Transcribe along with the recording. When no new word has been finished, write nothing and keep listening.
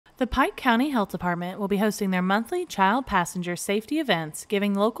The Pike County Health Department will be hosting their monthly child passenger safety events,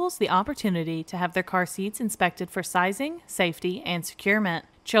 giving locals the opportunity to have their car seats inspected for sizing, safety, and securement.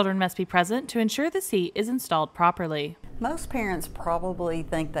 Children must be present to ensure the seat is installed properly. Most parents probably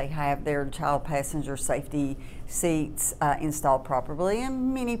think they have their child passenger safety seats installed properly,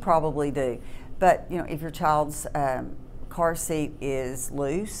 and many probably do. But if your child's car seat is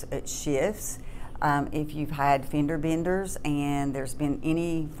loose, it shifts. If you've had fender benders and there's been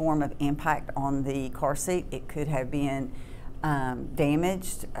any form of impact on the car seat, it could have been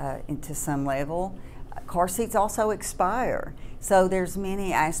damaged into some level. Car seats also expire. So there's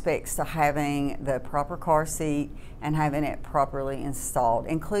many aspects to having the proper car seat and having it properly installed,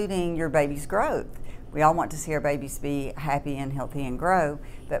 including your baby's growth. We all want to see our babies be happy and healthy and grow,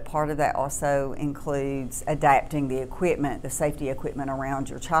 but part of that also includes adapting the equipment, the safety equipment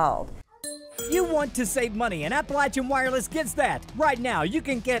around your child. You want to save money, and Appalachian Wireless gets that. Right now, you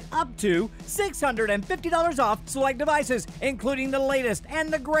can get up to $650 off select devices, including the latest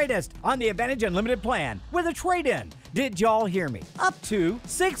and the greatest on the Advantage Unlimited plan with a trade-in. Did y'all hear me? Up to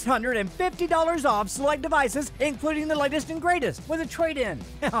 $650 off select devices, including the latest and greatest with a trade-in.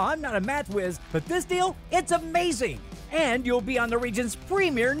 Now, I'm not a math whiz, but this deal, it's amazing. And you'll be on the region's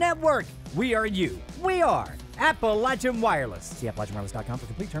premier network. We are you. We are Appalachian Wireless. See AppalachianWireless.com for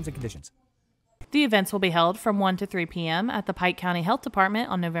complete terms and conditions. The events will be held from 1 to 3 p.m. at the Pike County Health Department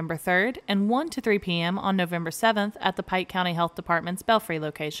on November 3rd and 1 to 3 p.m. on November 7th at the Pike County Health Department's Belfry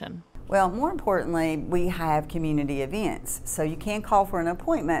location. Well, more importantly, we have community events. So you can call for an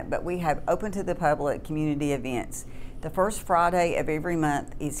appointment, but we have open to the public community events. The first Friday of every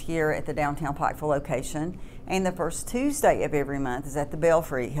month is here at the downtown Pikeville location, and the first Tuesday of every month is at the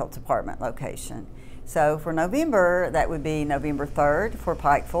Belfry Health Department location. So for November, that would be November 3rd for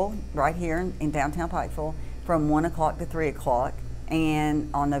Pikeville, right here in downtown Pikeville, from 1 o'clock to 3 o'clock, and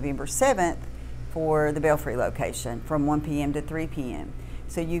on November 7th for the Belfry location from 1 p.m. to 3 p.m.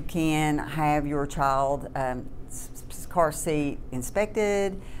 So you can have your child car seat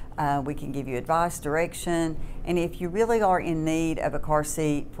inspected, we can give you advice, direction, and if you really are in need of a car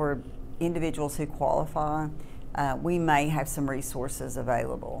seat for individuals who qualify, we may have some resources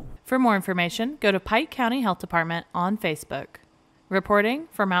available. For more information, go to Pike County Health Department on Facebook. Reporting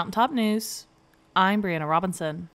for Mountaintop News, I'm Brianna Robinson.